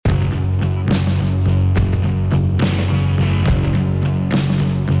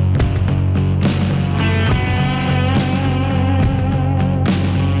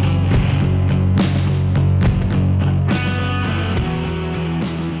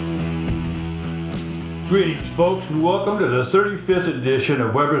Greetings, folks, and welcome to the 35th edition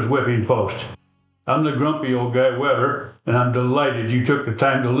of Weber's Whipping Post. I'm the grumpy old guy Weber, and I'm delighted you took the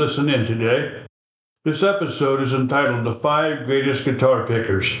time to listen in today. This episode is entitled The 5 Greatest Guitar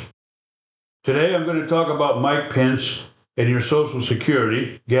Pickers. Today I'm going to talk about Mike Pence and your Social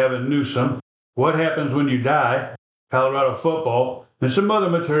Security, Gavin Newsom, what happens when you die, Colorado football, and some other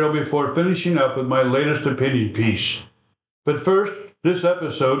material before finishing up with my latest opinion piece. But first, this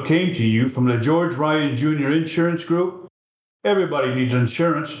episode came to you from the George Ryan Jr. Insurance Group. Everybody needs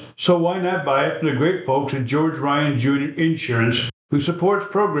insurance, so why not buy it from the great folks at George Ryan Jr. Insurance, who supports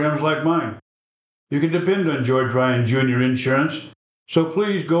programs like mine. You can depend on George Ryan Jr. Insurance, so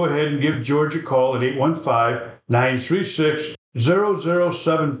please go ahead and give George a call at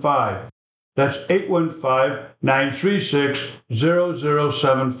 815-936-0075. That's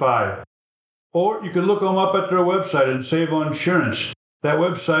 815-936-0075. Or you can look them up at their website and save on insurance. That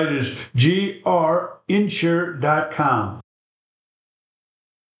website is grinsure.com.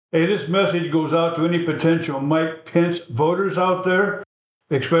 Hey, this message goes out to any potential Mike Pence voters out there,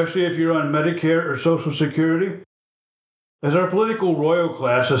 especially if you're on Medicare or Social Security. As our political royal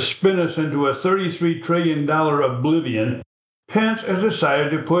class has spun us into a $33 trillion oblivion, Pence has decided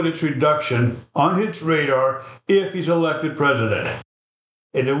to put its reduction on its radar if he's elected president.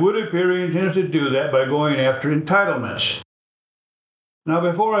 And it would appear he intends to do that by going after entitlements. Now,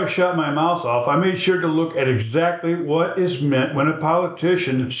 before I shut my mouth off, I made sure to look at exactly what is meant when a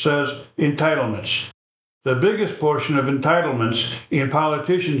politician says entitlements. The biggest portion of entitlements in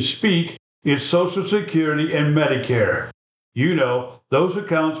politicians speak is Social Security and Medicare. You know, those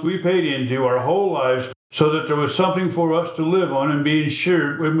accounts we paid into our whole lives so that there was something for us to live on and be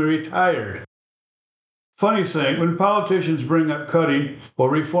insured when we retired. Funny thing, when politicians bring up cutting or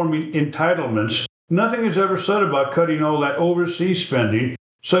reforming entitlements, nothing is ever said about cutting all that overseas spending,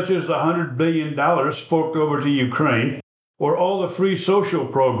 such as the $100 billion forked over to Ukraine, or all the free social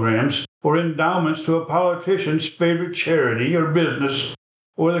programs or endowments to a politician's favorite charity or business,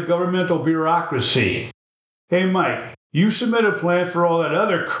 or the governmental bureaucracy. Hey Mike, you submit a plan for all that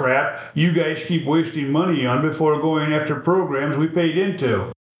other crap you guys keep wasting money on before going after programs we paid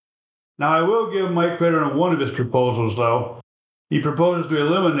into. Now, I will give Mike credit on one of his proposals, though. He proposes to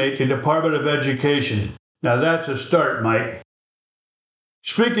eliminate the Department of Education. Now, that's a start, Mike.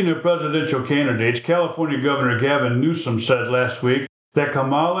 Speaking of presidential candidates, California Governor Gavin Newsom said last week that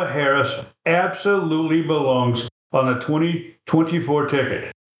Kamala Harris absolutely belongs on the 2024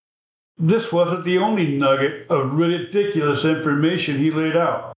 ticket. This wasn't the only nugget of ridiculous information he laid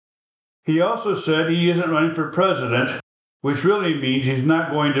out. He also said he isn't running for president, which really means he's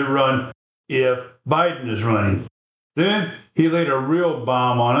not going to run if Biden is running. Then he laid a real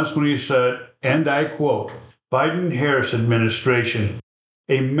bomb on us when he said, and I quote, Biden-Harris administration,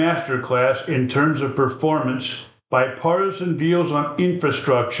 a masterclass in terms of performance, bipartisan deals on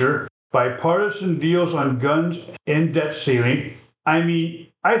infrastructure, bipartisan deals on guns and debt ceiling. I mean,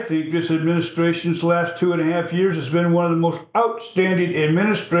 I think this administration's last 2.5 years has been one of the most outstanding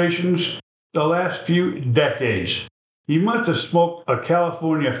administrations the last few decades. He must have smoked a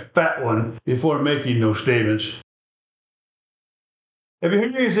California fat one before making those statements. Have you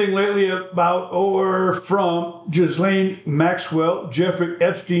heard anything lately about or from Ghislaine Maxwell, Jeffrey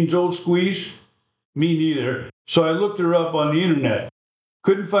Epstein's old squeeze? Me neither, so I looked her up on the internet.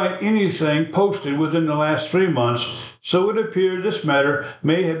 Couldn't find anything posted within the last 3 months, so it appeared this matter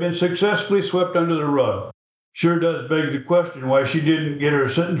may have been successfully swept under the rug. Sure does beg the question why she didn't get her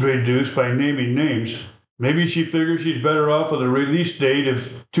sentence reduced by naming names. Maybe she figures she's better off with a release date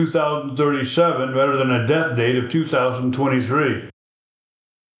of 2037 rather than a death date of 2023.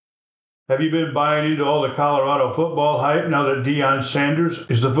 Have you been buying into all the Colorado football hype now that Deion Sanders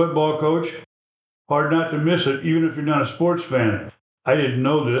is the football coach? Hard not to miss it, even if you're not a sports fan. I didn't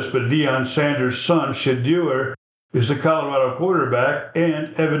know this, but Deion Sanders' son, Shedeur, is the Colorado quarterback,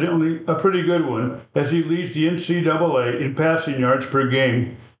 and evidently a pretty good one, as he leads the NCAA in passing yards per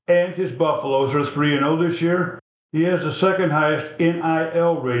game. And his Buffaloes are 3-0 this year. He has the second highest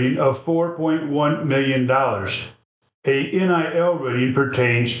NIL rating of $4.1 million. A NIL rating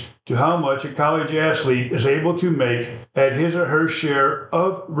pertains to how much a college athlete is able to make at his or her share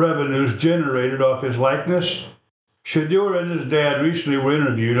of revenues generated off his likeness. Shedeur and his dad recently were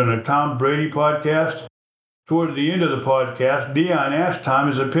interviewed on a Tom Brady podcast. Toward the end of the podcast, Deion asked Tom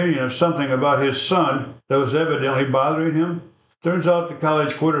his opinion of something about his son that was evidently bothering him. Turns out the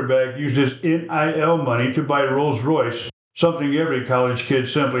college quarterback used his NIL money to buy Rolls-Royce, something every college kid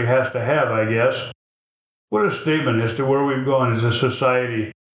simply has to have, I guess. What a statement as to where we've gone as a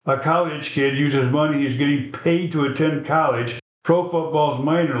society. A college kid uses money he's getting paid to attend college, pro football's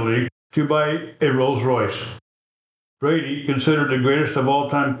minor league, to buy a Rolls Royce. Brady, considered the greatest of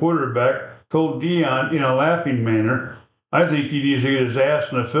all-time quarterback, told Dion in a laughing manner, "I think he needs to get his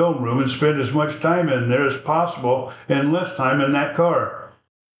ass in the film room and spend as much time in there as possible and less time in that car."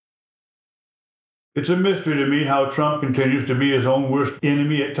 It's a mystery to me how Trump continues to be his own worst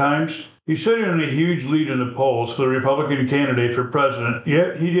enemy at times. He's sitting in a huge lead in the polls for the Republican candidate for president,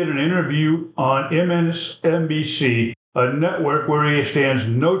 yet he did an interview on MSNBC, a network where he stands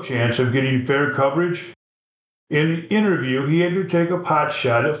no chance of getting fair coverage. In the interview, he had to take a pot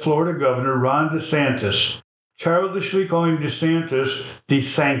shot at Florida Governor Ron DeSantis, childishly calling DeSantis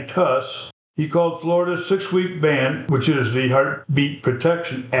DeSanctus. He called Florida's 6-week ban, which is the Heartbeat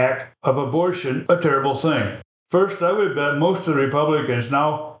Protection Act of abortion, a terrible thing. First, I would bet most of the Republicans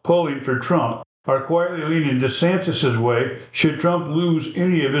now polling for Trump are quietly leaning DeSantis' way should Trump lose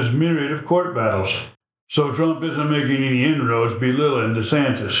any of his myriad of court battles. So Trump isn't making any inroads belittling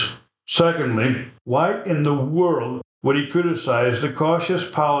DeSantis. Secondly, why in the world would he criticize the cautious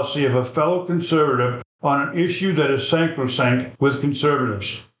policy of a fellow conservative on an issue that is sacrosanct with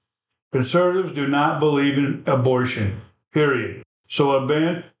conservatives? Conservatives do not believe in abortion, period. So a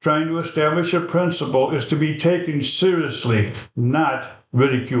ban trying to establish a principle is to be taken seriously, not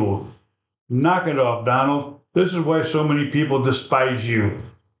ridiculed. Knock it off, Donald. This is why so many people despise you.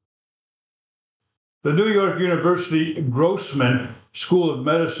 The New York University Grossman School of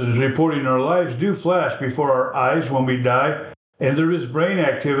Medicine is reporting our lives do flash before our eyes when we die, and there is brain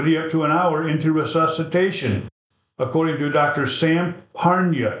activity up to an hour into resuscitation, according to Dr. Sam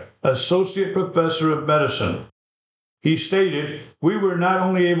Parnia, Associate Professor of Medicine. He stated, "We were not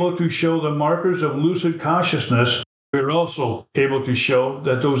only able to show the markers of lucid consciousness, we are also able to show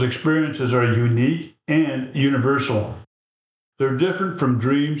that those experiences are unique and universal. They're different from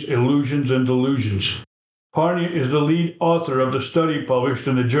dreams, illusions, and delusions." Parnia is the lead author of the study published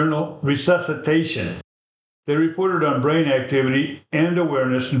in the journal Resuscitation. They reported on brain activity and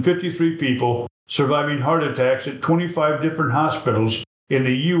awareness in 53 people surviving heart attacks at 25 different hospitals in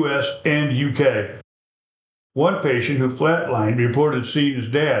the U.S. and U.K. One patient who flatlined reported seeing his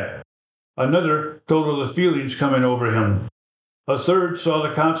dad. Another told of the feelings coming over him. A third saw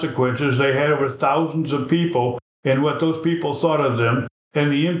the consequences they had over thousands of people and what those people thought of them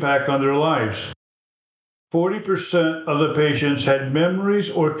and the impact on their lives. 40% of the patients had memories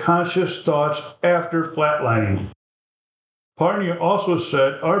or conscious thoughts after flatlining. Parnia also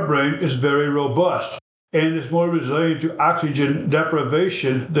said our brain is very robust and is more resilient to oxygen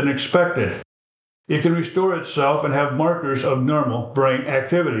deprivation than expected. It can restore itself and have markers of normal brain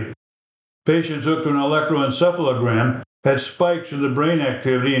activity. Patients hooked to an electroencephalogram had spikes in the brain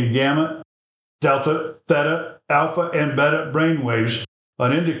activity in gamma, delta, theta, alpha, and beta brain waves,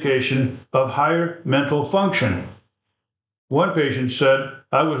 an indication of higher mental function. One patient said,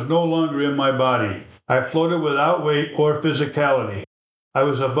 "I was no longer in my body. I floated without weight or physicality. I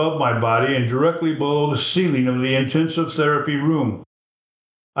was above my body and directly below the ceiling of the intensive therapy room.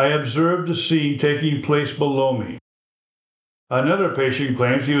 I observed the scene taking place below me." Another patient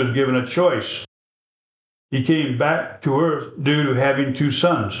claims he was given a choice. He came back to Earth due to having 2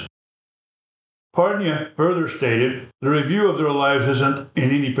 sons. Parnia further stated, the review of their lives isn't in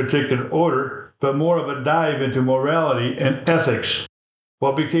any particular order, but more of a dive into morality and ethics.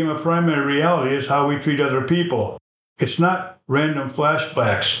 What became a primary reality is how we treat other people. It's not random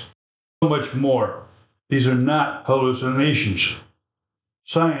flashbacks. So much more. These are not hallucinations.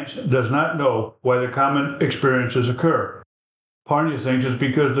 Science does not know why the common experiences occur. Parnia thinks it's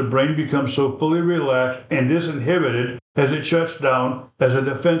because the brain becomes so fully relaxed and disinhibited as it shuts down as a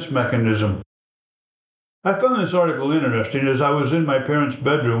defense mechanism. I found this article interesting as I was in my parents'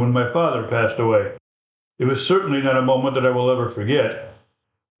 bedroom when my father passed away. It was certainly not a moment that I will ever forget.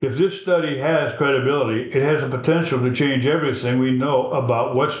 If this study has credibility, it has the potential to change everything we know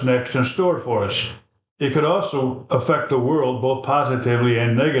about what's next in store for us. It could also affect the world both positively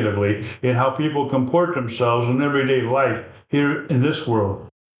and negatively in how people comport themselves in everyday life here in this world.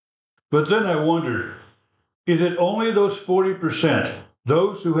 But then I wondered, is it only those 40%,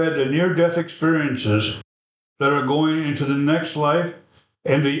 those who had the near-death experiences, that are going into the next life,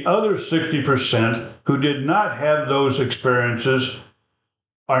 and the other 60% who did not have those experiences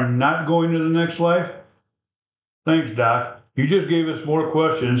are not going to the next life? Thanks, Doc. You just gave us more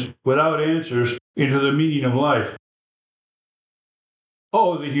questions without answers into the meaning of life.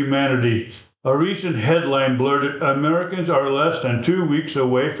 Oh, the humanity. A recent headline blurted, Americans are less than 2 weeks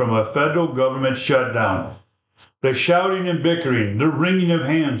away from a federal government shutdown. The shouting and bickering, the wringing of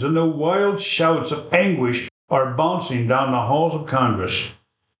hands, and the wild shouts of anguish are bouncing down the halls of Congress.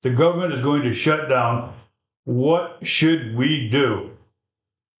 The government is going to shut down. What should we do?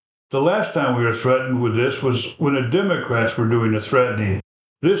 The last time we were threatened with this was when the Democrats were doing the threatening.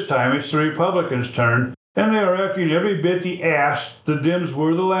 This time it's the Republicans' turn, and they are acting every bit the ass the Dems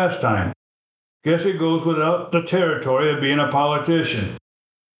were the last time. Guess it goes without the territory of being a politician.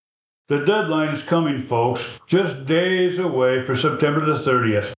 The deadline is coming, folks, just days away for September the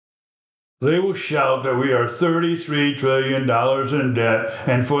 30th. They will shout that we are $33 trillion in debt,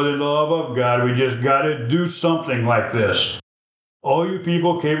 and for the love of God, we just gotta do something like this. All you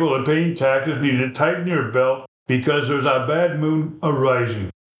people capable of paying taxes need to tighten your belt because there's a bad moon arising.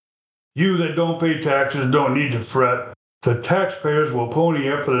 You that don't pay taxes don't need to fret. The taxpayers will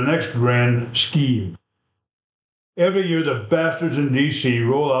pony up for the next grand scheme. Every year, the bastards in D.C.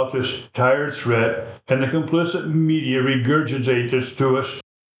 roll out this tired threat, and the complicit media regurgitate this to us.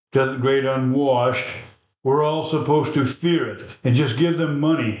 To the great unwashed, we're all supposed to fear it and just give them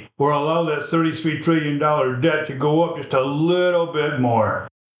money or allow that $33 trillion debt to go up just a little bit more.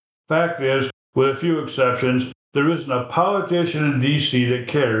 Fact is, with a few exceptions, there isn't a politician in D.C. that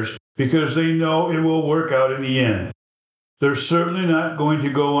cares because they know it will work out in the end. They're certainly not going to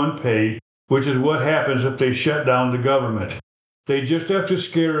go unpaid, which is what happens if they shut down the government. They just have to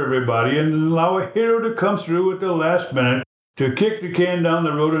scare everybody and allow a hero to come through at the last minute to kick the can down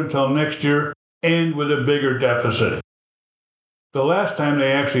the road until next year and with a bigger deficit. The last time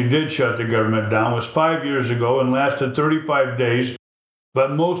they actually did shut the government down was 5 years ago and lasted 35 days,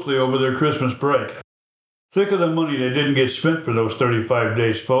 but mostly over their Christmas break. Think of the money that didn't get spent for those 35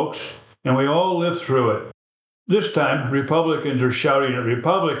 days, folks, and we all lived through it. This time, Republicans are shouting at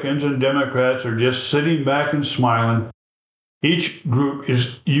Republicans and Democrats are just sitting back and smiling. Each group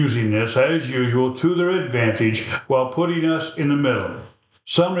is using this, as usual, to their advantage while putting us in the middle.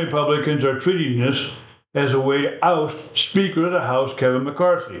 Some Republicans are treating this as a way to oust Speaker of the House Kevin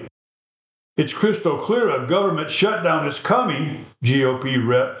McCarthy. It's crystal clear a government shutdown is coming, GOP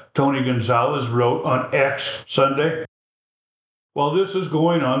Rep. Tony Gonzalez wrote on X Sunday. While this is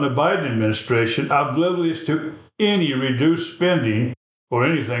going on, the Biden administration, oblivious to any reduced spending, or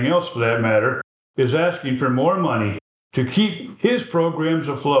anything else for that matter, is asking for more money to keep his programs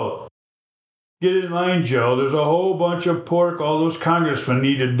afloat. Get in line, Joe. There's a whole bunch of pork all those congressmen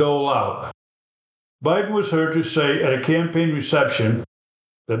need to dole out. Biden was heard to say at a campaign reception,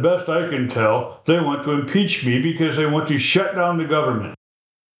 the best I can tell, they want to impeach me because they want to shut down the government.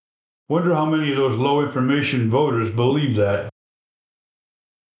 Wonder how many of those low information voters believe that.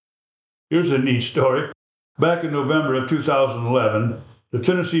 Here's a neat story. Back in November of 2011, the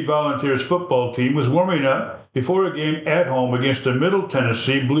Tennessee Volunteers football team was warming up before a game at home against the Middle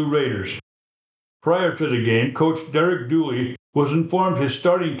Tennessee Blue Raiders. Prior to the game, Coach Derek Dooley was informed his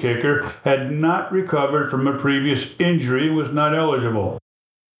starting kicker had not recovered from a previous injury and was not eligible.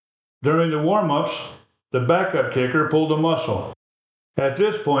 During the warm-ups, the backup kicker pulled a muscle. At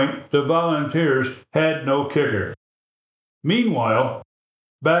this point, the Volunteers had no kicker. Meanwhile,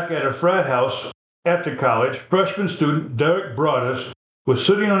 back at a frat house at the college, freshman student Derek Broadus was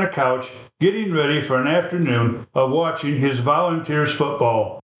sitting on a couch getting ready for an afternoon of watching his Volunteers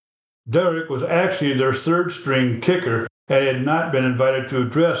football. Derek was actually their third-string kicker and had not been invited to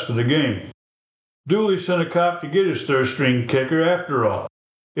dress for the game. Dooley sent a cop to get his third-string kicker after all.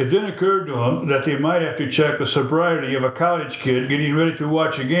 It then occurred to him that they might have to check the sobriety of a college kid getting ready to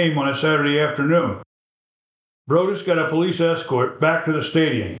watch a game on a Saturday afternoon. Broadus got a police escort back to the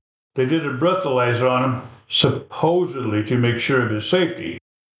stadium. They did a breathalyzer on him, supposedly to make sure of his safety.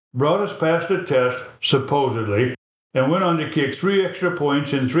 Broadus passed the test, supposedly, and went on to kick 3 extra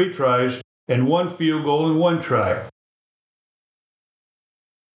points in 3 tries and 1 field goal in 1 try.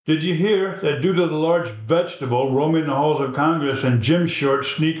 Did you hear that due to the large vegetable roaming the halls of Congress in gym shorts,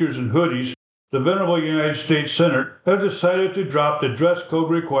 sneakers, and hoodies, the venerable United States Senate has decided to drop the dress code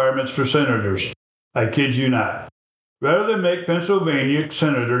requirements for senators? I kid you not. Rather than make Pennsylvania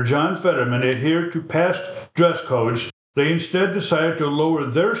Senator John Fetterman adhere to past dress codes, they instead decided to lower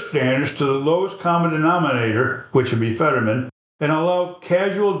their standards to the lowest common denominator, which would be Fetterman, and allow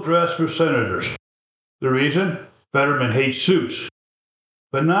casual dress for senators. The reason? Fetterman hates suits.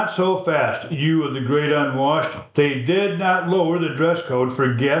 But not so fast, you of the great unwashed. They did not lower the dress code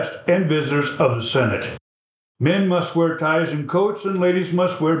for guests and visitors of the Senate. Men must wear ties and coats, and ladies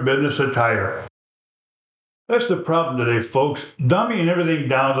must wear business attire. That's the problem today, folks. Dumbing everything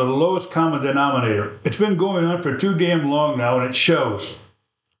down to the lowest common denominator. It's been going on for too damn long now, and it shows.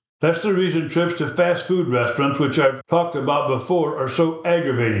 That's the reason trips to fast food restaurants, which I've talked about before, are so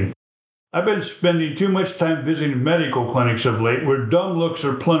aggravating. I've been spending too much time visiting medical clinics of late where dumb looks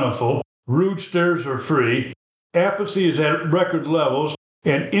are plentiful, rude stares are free, apathy is at record levels,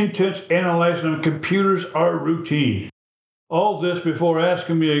 and intense analyzing on computers are routine. All this before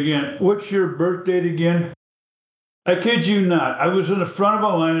asking me again, "What's your birth date again?" I kid you not, I was in the front of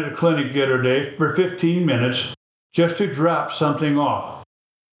a line at a clinic the other day for 15 minutes just to drop something off.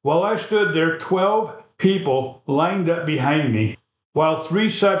 While I stood there, 12 people lined up behind me, while 3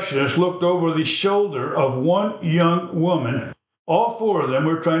 receptionists looked over the shoulder of one young woman. All 4 of them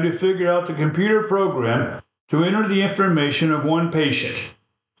were trying to figure out the computer program to enter the information of one patient.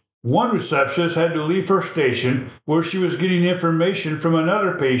 One receptionist had to leave her station where she was getting information from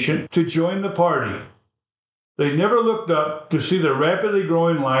another patient to join the party. They never looked up to see the rapidly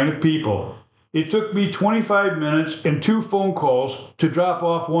growing line of people. It took me 25 minutes and 2 phone calls to drop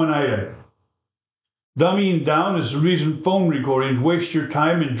off one item. Dumbing down is the reason phone recordings waste your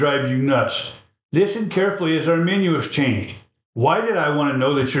time and drive you nuts. Listen carefully as our menu has changed. Why did I want to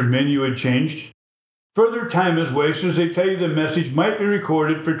know that your menu had changed? Further time is wasted as they tell you the message might be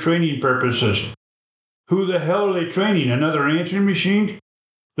recorded for training purposes. Who the hell are they training? Another answering machine?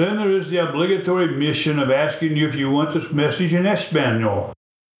 Then there is the obligatory mission of asking you if you want this message in Espanol.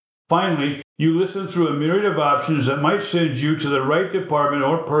 Finally, you listen through a myriad of options that might send you to the right department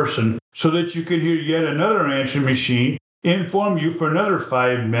or person so that you can hear yet another answering machine inform you for another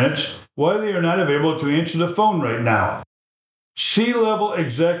 5 minutes why they are not available to answer the phone right now. C-level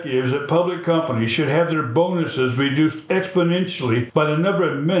executives at public companies should have their bonuses reduced exponentially by the number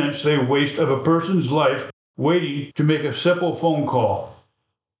of minutes they waste of a person's life waiting to make a simple phone call.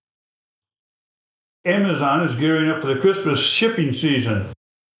 Amazon is gearing up for the Christmas shipping season.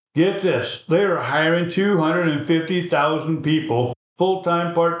 Get this, they are hiring 250,000 people,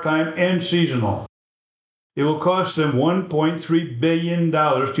 full-time, part-time, and seasonal. It will cost them $1.3 billion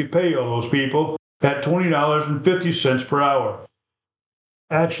to pay all those people at $20.50 per hour.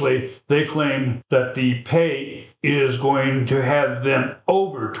 Actually, they claim that the pay is going to have them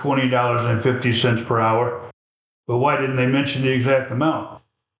over $20.50 per hour. But why didn't they mention the exact amount?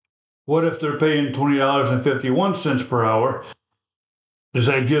 What if they're paying $20.51 per hour? Does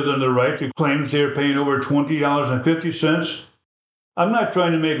that give them the right to claim that they're paying over $20.50? I'm not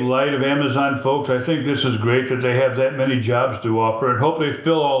trying to make light of Amazon folks. I think this is great that they have that many jobs to offer and hope they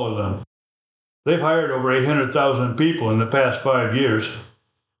fill all of them. They've hired over 800,000 people in the past 5 years.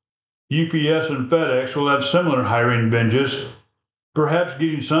 UPS and FedEx will have similar hiring binges, perhaps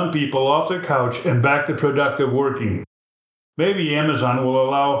getting some people off the couch and back to productive working. Maybe Amazon will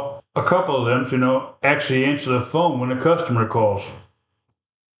allow a couple of them to actually answer the phone when a customer calls.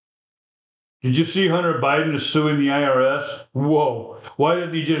 Did you see Hunter Biden is suing the IRS? Whoa, why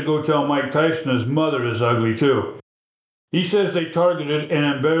didn't he just go tell Mike Tyson his mother is ugly too? He says they targeted and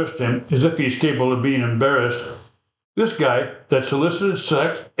embarrassed him as if he's capable of being embarrassed. This guy that solicited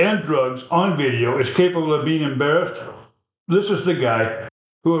sex and drugs on video is capable of being embarrassed? This is the guy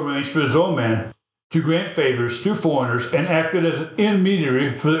who arranged for his own man to grant favors to foreigners and acted as an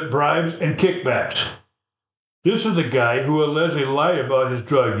intermediary for bribes and kickbacks. This is the guy who allegedly lied about his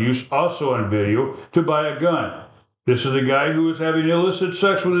drug use, also on video, to buy a gun. This is the guy who was having illicit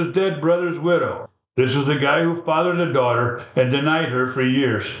sex with his dead brother's widow. This is the guy who fathered a daughter and denied her for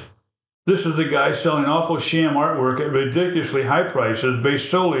years. This is the guy selling awful sham artwork at ridiculously high prices based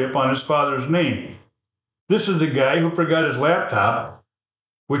solely upon his father's name. This is the guy who forgot his laptop,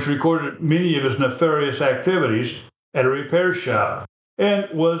 which recorded many of his nefarious activities, at a repair shop, and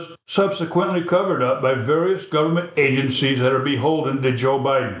was subsequently covered up by various government agencies that are beholden to Joe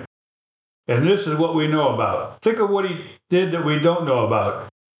Biden. And this is what we know about. Think of what he did that we don't know about.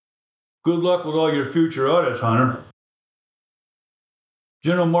 Good luck with all your future audits, Hunter.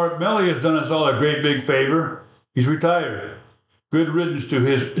 General Mark Milley has done us all a great big favor. He's retired. Good riddance to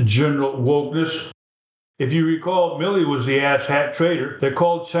his general wokeness. If you recall, Milley was the asshat traitor that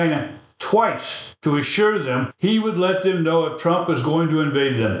called China twice to assure them he would let them know if Trump was going to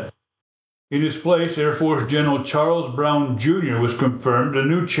invade them. In his place, Air Force General Charles Brown Jr. was confirmed the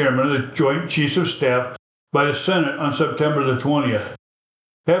new chairman of the Joint Chiefs of Staff by the Senate on September the 20th.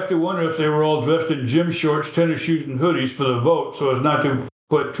 Have to wonder if they were all dressed in gym shorts, tennis shoes, and hoodies for the vote so as not to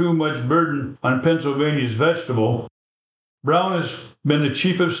put too much burden on Pennsylvania's vegetable. Brown has been the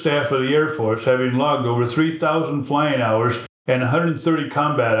Chief of Staff for the Air Force, having logged over 3,000 flying hours and 130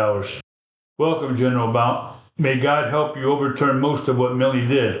 combat hours. Welcome, General Brown. May God help you overturn most of what Milley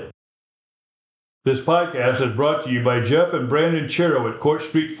did. This podcast is brought to you by Jeff and Brandon Chero at Court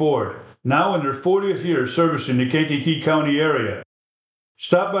Street Ford, now in their 40th year servicing the Kankakee County area.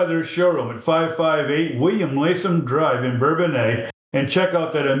 Stop by their showroom at 558 William Latham Drive in Bourbonnais and check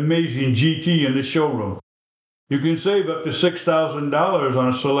out that amazing GT in the showroom. You can save up to $6,000 on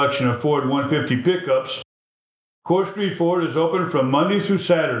a selection of Ford 150 pickups. Court Street Ford is open from Monday through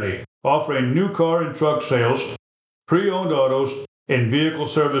Saturday, offering new car and truck sales, pre-owned autos, and vehicle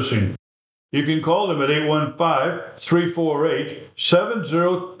servicing. You can call them at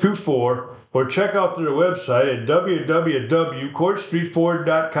 815-348-7024 or check out their website at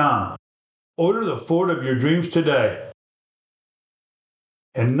www.courtstreetford.com. Order the Ford of your dreams today.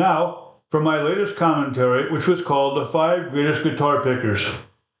 And now for my latest commentary, which was called The 5 Greatest Guitar Pickers.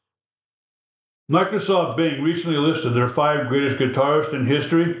 Microsoft Bing recently listed their 5 greatest guitarists in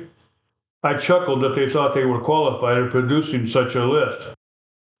history. I chuckled that they thought they were qualified in producing such a list.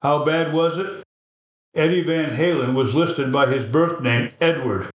 How bad was it? Eddie Van Halen was listed by his birth name,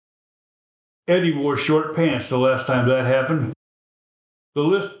 Edward. Eddie wore short pants the last time that happened. The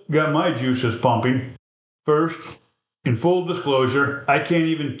list got my juices pumping. First, in full disclosure, I can't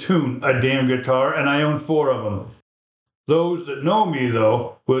even tune a damn guitar, and I own 4 of them. Those that know me,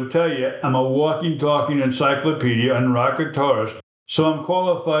 though, will tell you I'm a walking, talking encyclopedia on rock guitarists, so I'm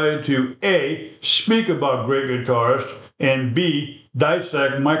qualified to A, speak about great guitarists, and B,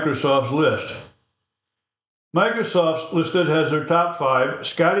 dissect Microsoft's list. Microsoft's listed has their top 5,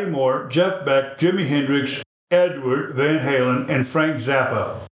 Scotty Moore, Jeff Beck, Jimi Hendrix, Edward Van Halen, and Frank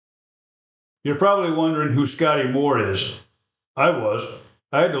Zappa. You're probably wondering who Scotty Moore is. I was.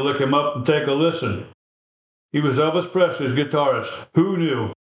 I had to look him up and take a listen. He was Elvis Presley's guitarist. Who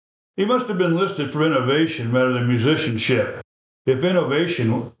knew? He must have been listed for innovation rather than musicianship. If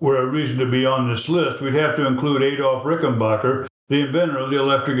innovation were a reason to be on this list, we'd have to include Adolf Rickenbacker, the inventor of the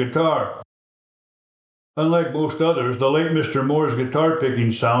electric guitar. Unlike most others, the late Mr. Moore's guitar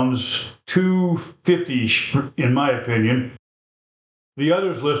picking sounds too 50-ish, in my opinion. The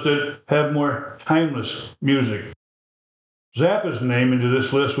others listed have more timeless music. Zappa's name into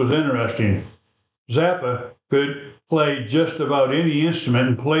this list was interesting. Zappa could play just about any instrument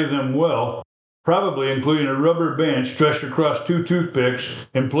and play them well, probably including a rubber band stretched across 2 toothpicks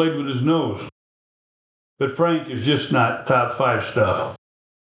and played with his nose. But Frank is just not top 5 stuff.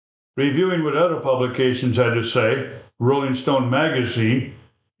 Reviewing what other publications had to say, Rolling Stone magazine,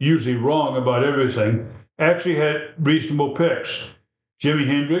 usually wrong about everything, actually had reasonable picks. Jimi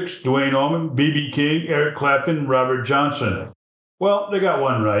Hendrix, Duane Allman, B.B. King, Eric Clapton, Robert Johnson. Well, they got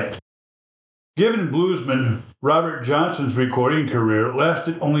one right. Given bluesman Robert Johnson's recording career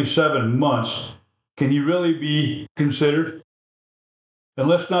lasted only 7 months, can he really be considered? And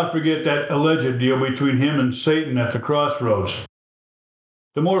let's not forget that alleged deal between him and Satan at the Crossroads.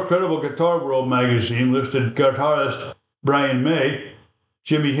 The more credible Guitar World magazine listed guitarist Brian May,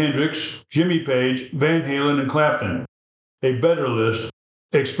 Jimi Hendrix, Jimmy Page, Van Halen, and Clapton. A better list,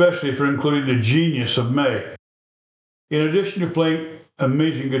 especially for including the genius of May. In addition to playing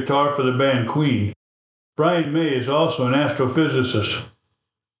amazing guitar for the band Queen, Brian May is also an astrophysicist.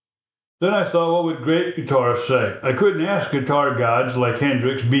 Then I thought, what would great guitarists say? I couldn't ask guitar gods like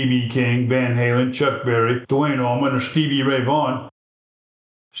Hendrix, B.B. King, Van Halen, Chuck Berry, Duane Allman, or Stevie Ray Vaughan.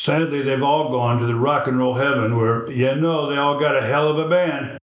 Sadly, they've all gone to the rock and roll heaven where, they all got a hell of a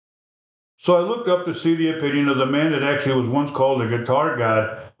band. So I looked up to see the opinion of the man that actually was once called a guitar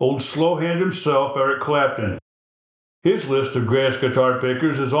god, old slowhand himself, Eric Clapton. His list of greatest guitar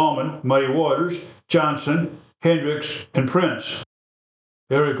pickers is Allman, Muddy Waters, Johnson, Hendrix, and Prince.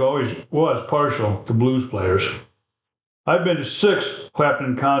 Eric always was partial to blues players. I've been to 6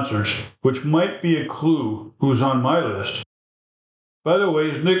 Clapton concerts, which might be a clue who's on my list. By the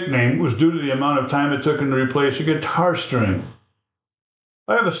way, his nickname was due to the amount of time it took him to replace a guitar string.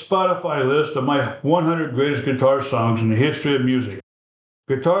 I have a Spotify list of my 100 greatest guitar songs in the history of music.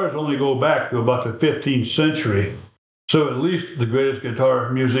 Guitars only go back to about the 15th century, so at least the greatest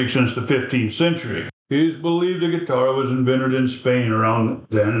guitar music since the 15th century. It is believed the guitar was invented in Spain around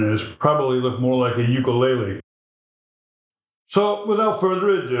then and has probably looked more like a ukulele. So, without further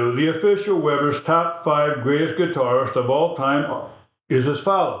ado, the official Weber's top 5 greatest guitarists of all time is as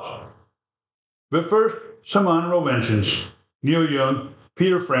follows. But first, some honorable mentions. Neil Young,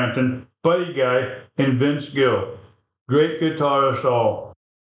 Peter Frampton, Buddy Guy, and Vince Gill. Great guitarists all.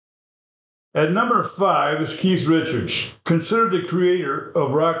 At number 5 is Keith Richards, considered the creator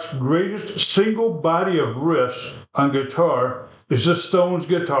of rock's greatest single body of riffs on guitar, is the Stones'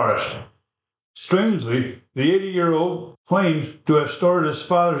 guitarist. Strangely, the 80-year-old claims to have stored his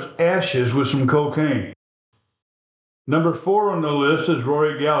father's ashes with some cocaine. Number 4 on the list is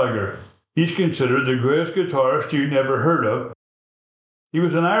Rory Gallagher. He's considered the greatest guitarist you never heard of. He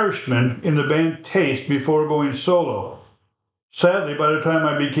was an Irishman in the band Taste before going solo. Sadly, by the time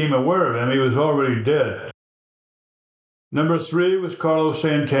I became aware of him, he was already dead. Number 3 was Carlos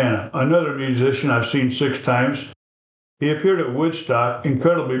Santana, another musician I've seen 6 times. He appeared at Woodstock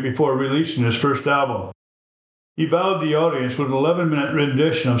incredibly before releasing his first album. He wowed the audience with an 11-minute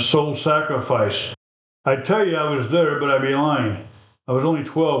rendition of Soul Sacrifice. I'd tell you I was there, but I'd be lying. I was only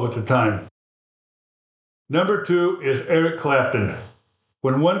 12 at the time. Number 2 is Eric Clapton.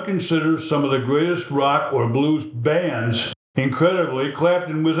 When one considers some of the greatest rock or blues bands, incredibly,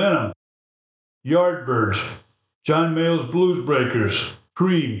 Clapton was in them. Yardbirds, John Mayall's Blues Breakers,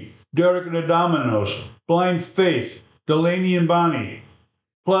 Cream, Derek and the Dominos, Blind Faith, Delaney and Bonnie,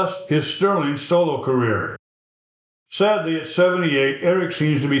 plus his sterling solo career. Sadly, at 78, Eric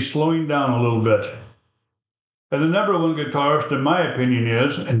seems to be slowing down a little bit. And the number 1 guitarist, in my opinion,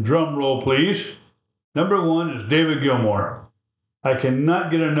 is, and drum roll please, number 1 is David Gilmour. I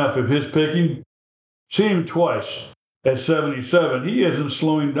cannot get enough of his picking. Seen him twice. At 77, he isn't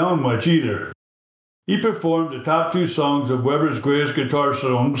slowing down much either. He performed the top 2 songs of Weber's greatest guitar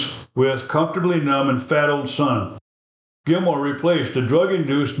songs with Comfortably Numb and Fat Old Son. Gilmour replaced the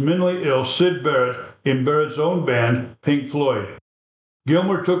drug-induced, mentally ill Syd Barrett in Barrett's own band, Pink Floyd.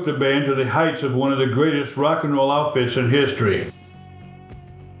 Gilmour took the band to the heights of one of the greatest rock and roll outfits in history.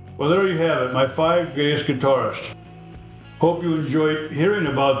 Well, there you have it, my 5 greatest guitarists. Hope you enjoyed hearing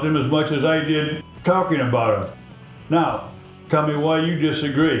about them as much as I did talking about them. Now, tell me why you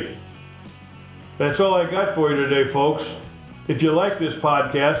disagree. That's all I got for you today, folks. If you like this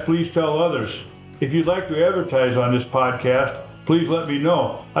podcast, please tell others. If you'd like to advertise on this podcast, please let me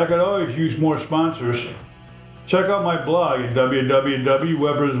know. I could always use more sponsors. Check out my blog at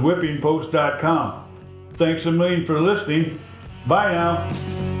www.weberswhippingpost.com. Thanks a million for listening. Bye now.